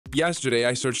Yesterday,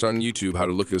 I searched on YouTube how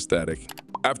to look aesthetic.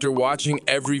 After watching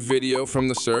every video from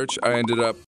the search, I ended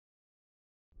up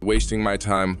wasting my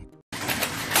time.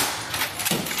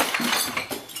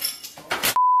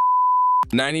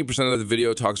 90% of the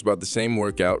video talks about the same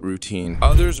workout routine.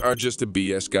 Others are just a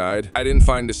BS guide. I didn't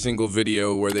find a single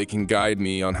video where they can guide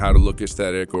me on how to look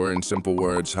aesthetic, or in simple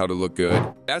words, how to look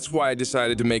good. That's why I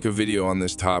decided to make a video on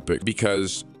this topic,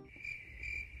 because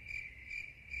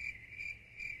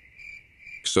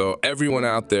so everyone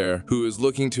out there who is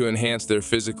looking to enhance their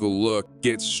physical look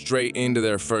gets straight into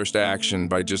their first action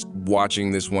by just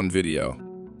watching this one video.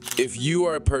 If you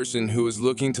are a person who is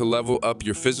looking to level up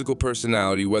your physical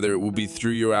personality, whether it will be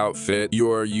through your outfit,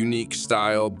 your unique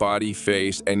style, body,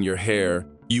 face, and your hair,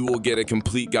 you will get a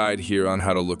complete guide here on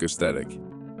how to look aesthetic.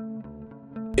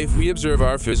 If we observe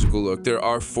our physical look, there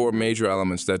are 4 major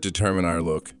elements that determine our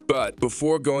look. But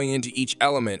before going into each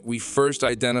element, we first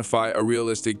identify a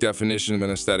realistic definition of an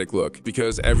aesthetic look,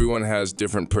 because everyone has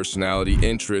different personality,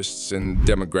 interests, and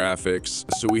demographics,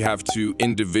 so we have to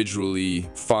individually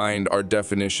find our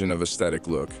definition of aesthetic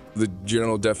look. The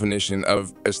general definition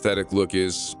of aesthetic look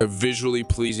is a visually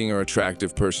pleasing or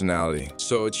attractive personality.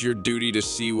 So it's your duty to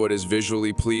see what is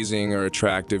visually pleasing or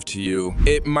attractive to you.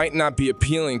 It might not be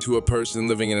appealing to a person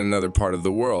living in another part of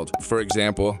the world. For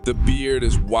example, the beard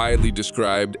is widely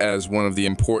described as one of the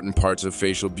important parts of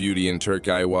facial beauty in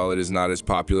Turkey, while it is not as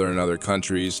popular in other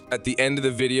countries. At the end of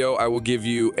the video, I will give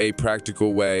you a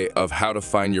practical way of how to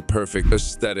find your perfect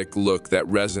aesthetic look that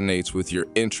resonates with your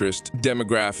interest,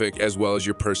 demographic, as well as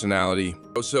your personality.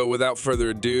 So without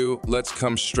further ado, let's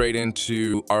come straight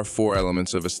into our 4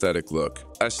 elements of aesthetic look.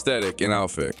 Aesthetic and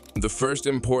outfit. The first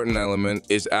important element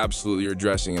is absolutely your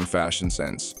dressing and fashion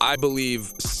sense. I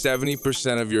believe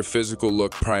 70% of your physical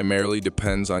look primarily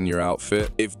depends on your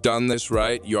outfit. If done this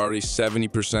right, you already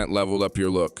 70% leveled up your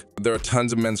look. There are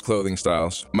tons of men's clothing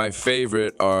styles. My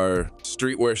favorite are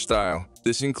streetwear style.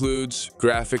 This includes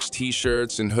graphics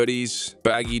t-shirts and hoodies,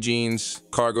 baggy jeans,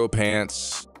 cargo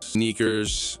pants,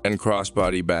 sneakers, and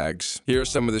crossbody bags. Here are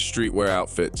some of the streetwear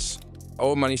outfits.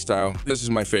 Old money style. This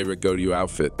is my favorite go-to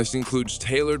outfit. This includes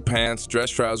tailored pants, dress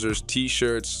trousers,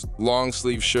 t-shirts, long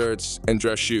sleeve shirts, and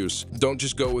dress shoes. Don't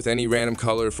just go with any random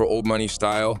color for old money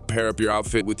style. Pair up your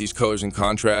outfit with these colors in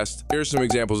contrast. Here are some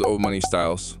examples of old money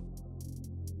styles.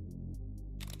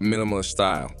 Minimalist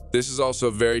style. This is also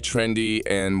very trendy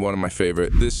and one of my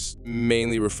favorite. This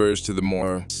mainly refers to the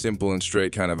more simple and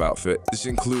straight kind of outfit. This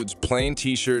includes plain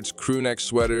t-shirts, crew neck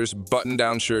sweaters,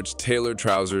 button-down shirts, tailored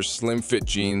trousers, slim fit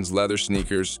jeans, leather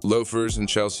sneakers, loafers, and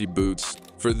Chelsea boots.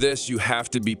 For this, you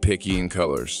have to be picky in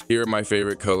colors. Here are my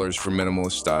favorite colors for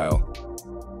minimalist style.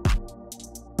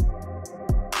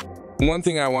 One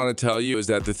thing I want to tell you is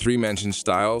that the 3 mentioned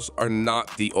styles are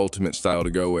not the ultimate style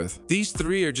to go with. These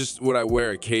 3 are just what I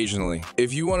wear occasionally.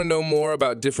 If you want to know more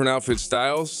about different outfit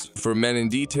styles for men in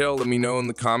detail, let me know in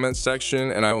the comments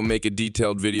section and I will make a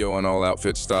detailed video on all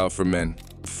outfit style for men.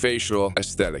 Facial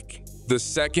aesthetic. The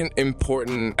second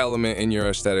important element in your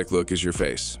aesthetic look is your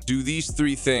face. Do these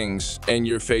 3 things and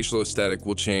your facial aesthetic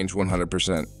will change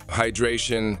 100%.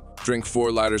 Hydration, drink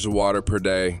 4 liters of water per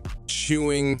day.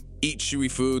 Chewing, eat chewy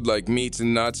food like meats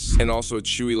and nuts, and also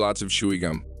lots of chewy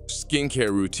gum. Skincare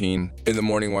routine. In the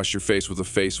morning, wash your face with a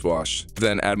face wash,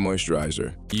 then add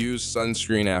moisturizer. Use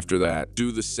sunscreen after that.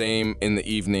 Do the same in the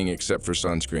evening except for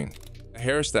sunscreen.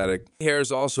 Hair aesthetic. Hair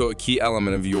is also a key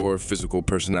element of your physical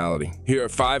personality. Here are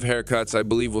 5 haircuts I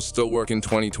believe will still work in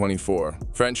 2024.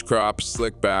 French crop,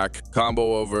 slick back,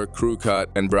 combo over, crew cut,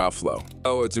 and brow flow.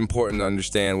 Oh, it's important to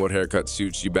understand what haircut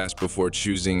suits you best before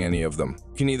choosing any of them.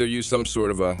 You can either use some sort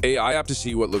of a AI app to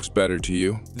see what looks better to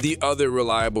you. The other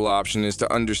reliable option is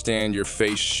to understand your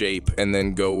face shape and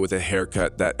then go with a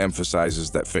haircut that emphasizes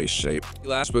that face shape.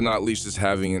 Last but not least is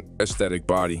having an aesthetic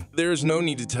body. There is no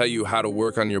need to tell you how to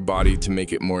work on your body to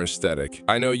make it more aesthetic.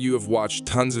 I know you have watched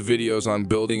tons of videos on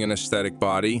building an aesthetic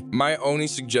body. My only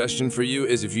suggestion for you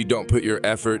is if you don't put your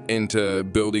effort into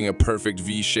building a perfect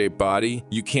V-shaped body,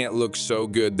 you can't look so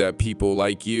good that people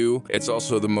like you. It's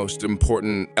also the most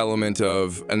important element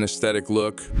of an aesthetic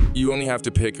look. You only have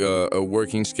to pick a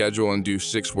working schedule and do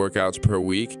 6 workouts per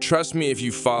week. Trust me, if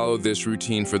you follow this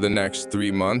routine for the next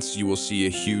 3 months, you will see a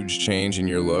huge change in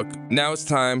your look. Now it's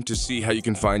time to see how you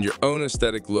can find your own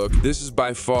aesthetic look. This is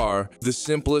by far the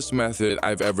simplest method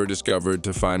I've ever discovered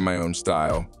to find my own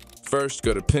style. First,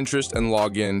 go to Pinterest and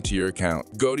log in to your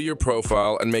account. Go to your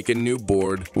profile and make a new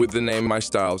board with the name My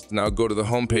Styles. Now go to the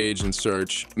homepage and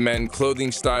search Men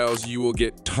Clothing Styles. You will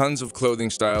get tons of clothing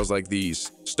styles like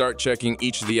these. Start checking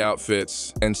each of the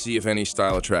outfits and see if any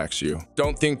style attracts you.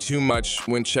 Don't think too much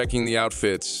when checking the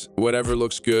outfits. Whatever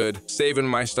looks good, save in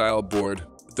My Style board.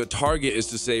 The target is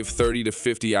to save 30 to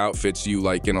 50 outfits you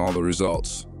like in all the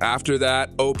results. After that,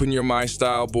 open your My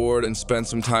Style board and spend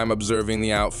some time observing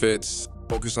the outfits.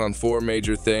 Focus on 4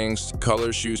 major things: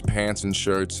 colors, shoes, pants, and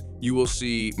shirts. You will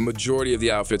see majority of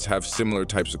the outfits have similar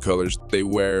types of colors. They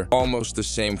wear almost the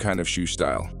same kind of shoe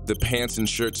style. The pants and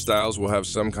shirt styles will have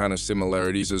some kind of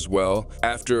similarities as well.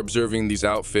 After observing these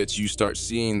outfits, you start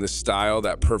seeing the style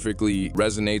that perfectly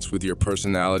resonates with your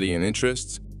personality and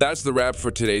interests. That's the wrap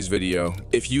for today's video.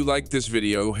 If you like this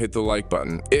video, hit the like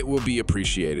button. It will be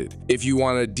appreciated. If you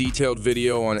want a detailed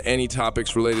video on any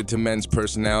topics related to men's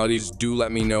personalities, do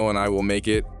let me know and I will make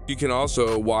it. You can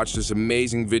also watch this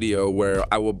amazing video where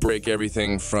I will break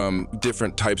everything from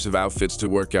different types of outfits to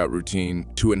workout routine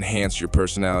to enhance your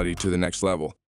personality to the next level.